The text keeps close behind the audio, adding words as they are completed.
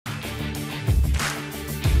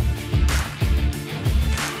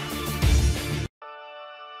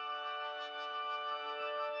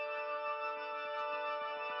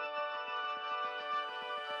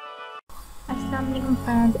Assalamualaikum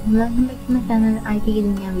friends, and welcome back to my channel IT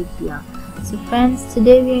Dunya with DUNYA. So friends,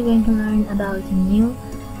 today we are going to learn about a new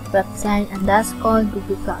website, and that's called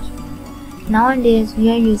Google Classroom. Nowadays we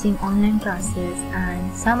are using online classes and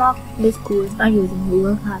some of the schools are using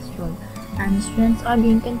Google Classroom and students are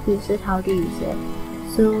being confused at how to use it.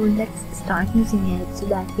 So let's start using it so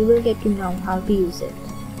that we will get to know how to use it.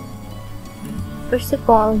 First of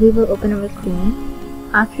all, we will open our Chrome.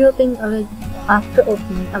 After opening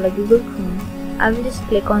our Google Chrome, I will just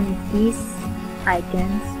click on these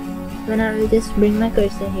icons. When I will just bring my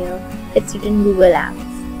cursor here, it's written Google Apps.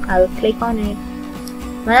 I will click on it.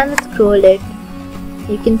 When I will scroll it,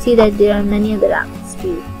 you can see that there are many other apps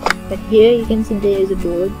too. But here you can see there is a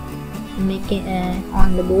board.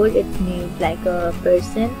 On the board it's made like a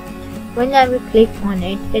person. When I will click on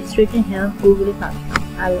it, it's written here Google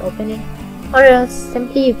Classroom. I will open it, or else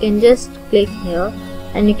simply you can just click here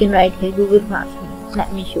and you can write here Google Classroom.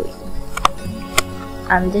 Let me show you.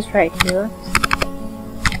 I will just write here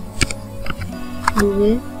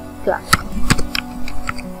Google Classroom.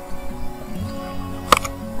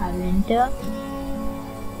 I will enter.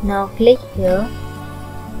 Now click here,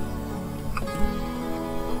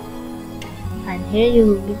 and here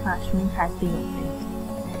your Google Classroom has been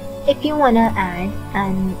opened. If you wanna add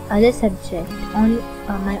another subject,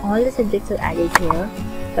 all the subjects are added here.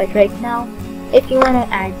 But right now, if you wanna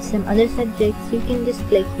add some other subjects, you can just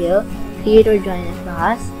click here, create or join a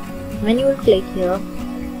class. When you will click here,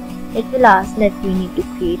 it will ask that you need to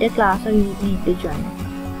create a class or you need to join a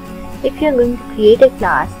class. If you are going to create a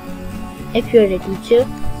class, if you are a teacher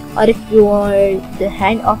or if you are the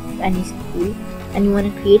head of any school and you want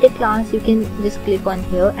to create a class, you can just click on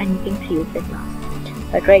here and you can create the class.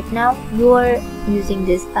 But right now you are using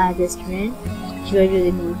this as a student, you are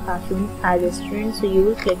using Google Classroom as a student, so you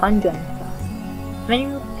will click on join class. When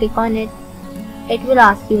you click on it, it will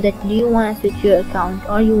ask you that do you want to switch your account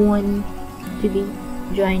or you want to be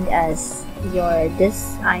joined as your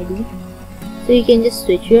this ID. So you can just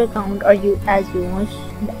switch your account, or you as wish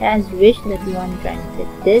that you want to join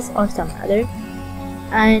with this or some other.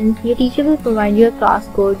 And your teacher will provide you a class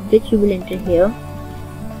code which you will enter here.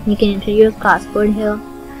 You can enter your class code here,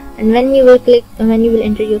 and when you will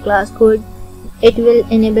enter your class code, it will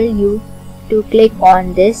enable you to click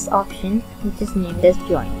on this option which is named as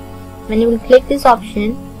join. When you will click this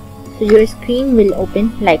option, so your screen will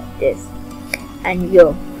open like this and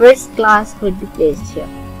your first class would be placed here.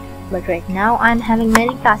 But right now I am having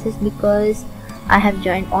many classes because I have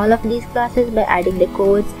joined all of these classes by adding the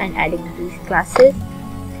codes and adding these classes.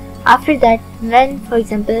 After that, when for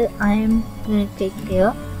example I am going to click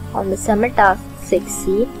here on the summer task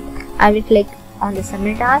 6C, I will click on the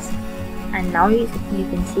summer task, and now you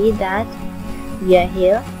can see that we are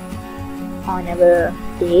here on our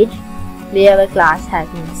page where our class has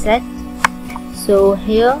been set. So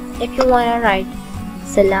here, if you want to write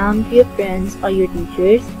salam to your friends or your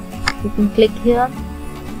teachers, you can click here.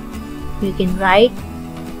 You can write,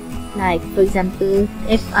 like for example,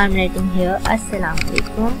 if I'm writing here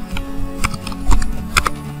Assalamualaikum,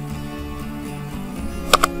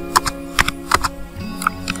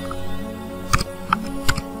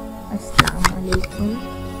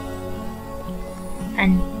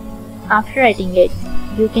 and after writing it,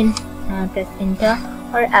 you can press enter,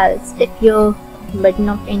 or else if your button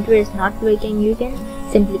of enter is not working, you can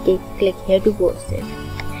simply click here to post it.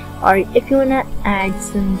 Or if you wanna add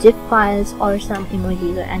some GIF files or some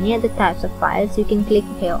emojis or any other types of files, you can click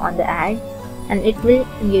here on the add, and it will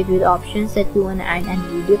give you the options that you wanna add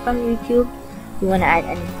any video from YouTube, you wanna add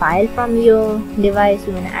any file from your device,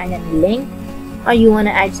 you wanna add any link, or you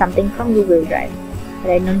wanna add something from Google Drive.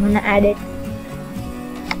 But I don't wanna add it.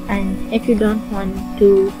 And if you don't want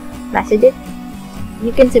to message it,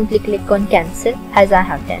 you can simply click on cancel as I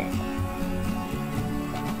have done it.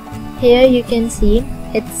 Here you can see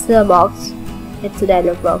it's a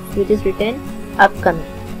dialog box which is written upcoming.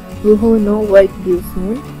 Woohoo, no work due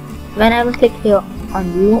soon. When I will click here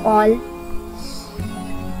on view all,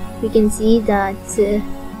 you can see that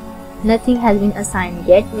nothing has been assigned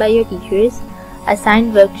yet by your teachers.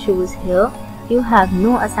 Assigned work shows here. You have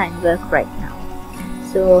no assigned work right now.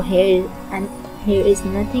 So here is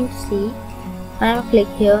nothing to see. When I click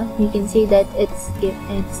here, you can see that it's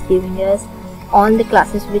giving us all the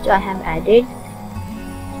classes which I have added.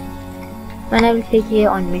 When I will click here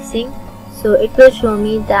on missing, so it will show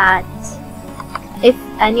me that if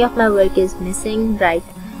any of my work is missing, right?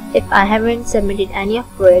 If I haven't submitted any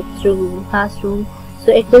of work through Google Classroom,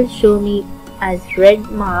 so it will show me as red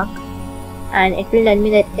mark, and it will tell me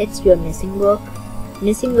that it's your missing work.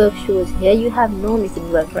 Missing work shows here you have no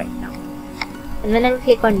missing work right now. And when I will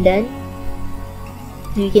click on done,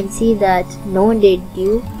 you can see that no date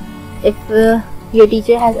due. If your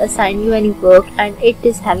teacher has assigned you any work and it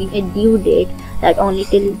is having a due date that only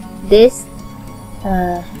till this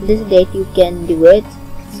date you can do it,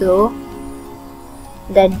 so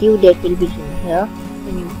that due date will be written here.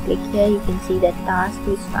 When you click here, you can see that task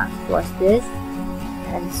which task was this,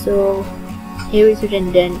 and so here is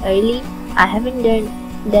written done early. I haven't done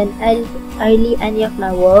early any of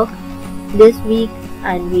my work this week,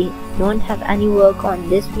 and we don't have any work on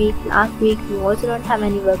this week. Last week we also don't have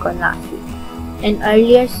any work on last week and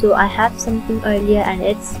earlier, so I have something earlier, and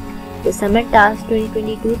it's the summer task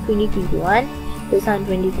 2022-2021,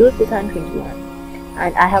 2022-2021,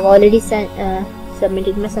 and I have already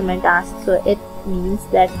submitted my summer task, so it means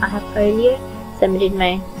that I have earlier submitted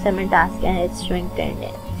my summer task and it's showing turned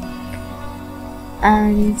in.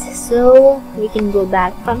 And so we can go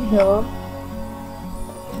back from here.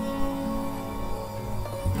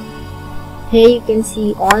 Here you can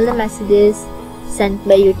see all the messages sent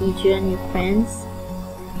by your teacher and your friends.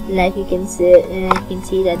 Like you can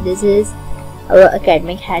see that this is our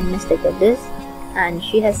academic head, Mr. Kadis, and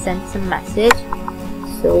she has sent some message,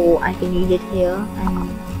 so I can read it here. And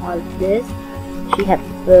all of this, she have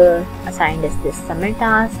assigned us this summer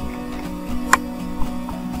task.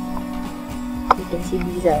 You can see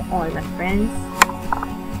these are all my friends.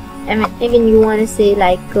 And even you want to say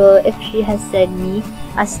like if she has said me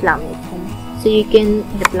Assalamu alaikum, so you can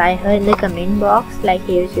reply her in the comment box. Like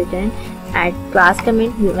here is written at class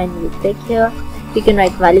comment. When you click here, you can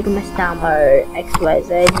write Walaikum Assalam or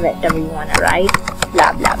XYZ, whatever you want to write,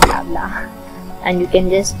 blah blah blah blah, and you can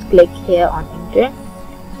just click here on enter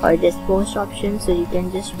or just post option, so you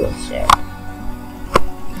can just post here.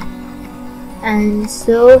 And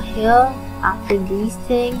so here, after these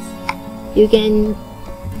things, you can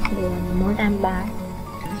go one more time back,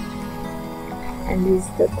 and this is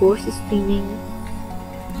the course screening.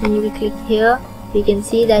 When you click here, you can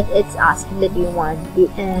see that it's asking that you want to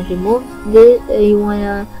remove this, you want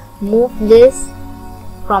to move this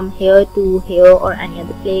from here to here or any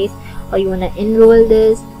other place, or you want to enroll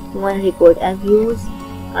this, you want to report as views,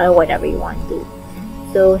 or whatever you want to.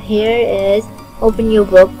 So here is open your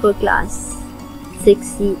work for class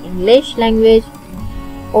 6C English language,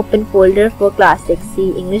 open folder for class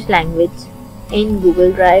 6C English language in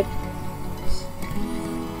Google Drive.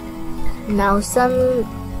 Now some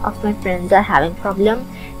of my friends are having problem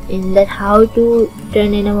in that how to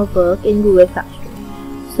turn in our work in Google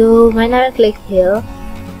Classroom. So when I click here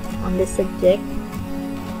on this subject,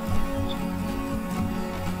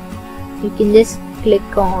 you can just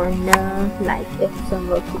click on like if some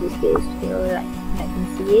work is placed here, like I can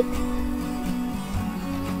see it.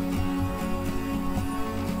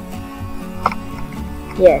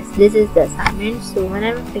 Yes, this is the assignment. So when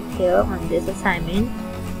I click here on this assignment,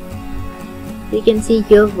 you can see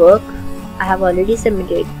your work. I have already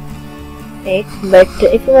submitted it, but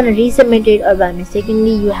if you want to resubmit it or by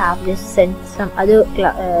mistakenly you have just sent some other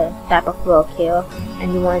type of work here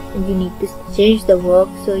and you need to change the work,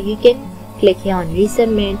 so you can click here on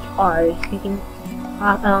resubmit, or you can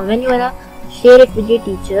when you wanna share it with your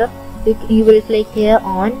teacher, you will click here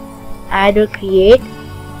on add or create.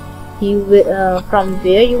 You will, from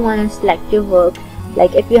where you want to select your work.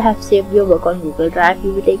 Like if you have saved your work on Google Drive,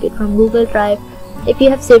 you will take it from Google Drive. If you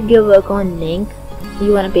have saved your work on link,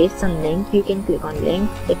 you want to paste some link, you can click on link.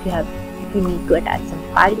 If you need to attach some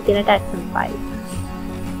file, you can attach some file.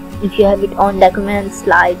 If you have it on documents,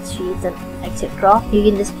 slides, sheets, and etc., you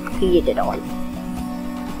can just create it all.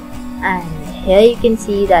 And here you can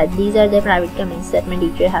see that these are the private comments that my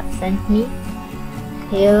teacher have sent me.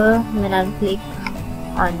 Here when I click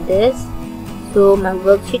on this, so my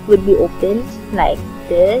worksheet would be opened like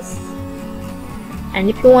this. And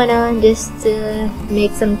if you wanna just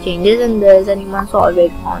make some changes in this and you want to solve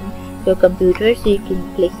it on your computer, so you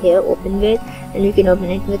can click here open with, and you can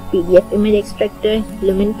open it with PDF image extractor,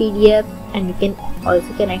 Lumen PDF, and you can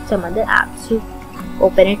also connect some other apps to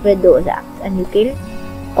open it with those apps, and you can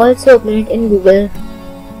also open it in Google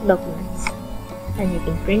Documents, and you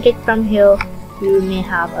can print it from here. You may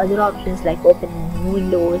have other options like open new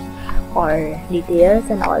windows or details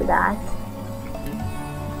and all that.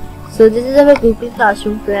 So this is our Google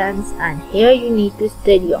Classroom, friends, and here you need to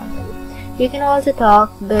study on it. You can also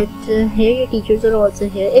talk, but here your teachers are also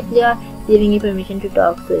here if they are giving you permission to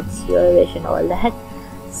talk, so it's your wish and all that.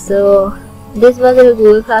 So this was our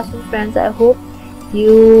Google Classroom, friends. I hope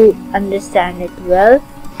you understand it well.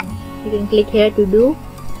 You can click here to do,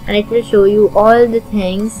 and it will show you all the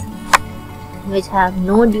things which have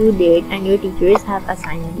no due date and your teachers have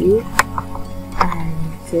assigned you. And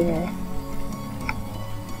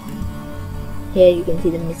here you can see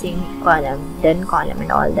the missing column, done column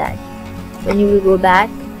and all that. When you will go back,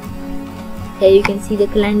 here you can see the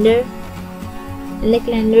calendar. In the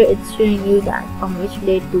calendar it's showing you that from which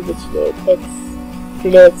date to which date.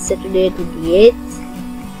 Today it's Saturday 28th,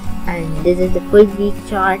 and this is the full week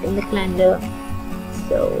chart in the calendar.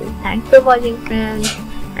 So thanks for watching, friends,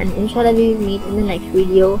 and inshallah we will meet in the next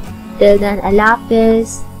video. Till then, Allah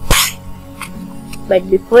Hafiz. But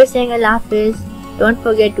before saying Allah Hafiz, don't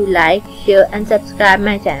forget to like, share and subscribe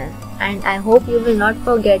my channel, and I hope you will not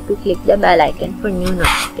forget to click the bell icon for new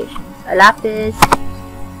notifications. Allah Hafiz.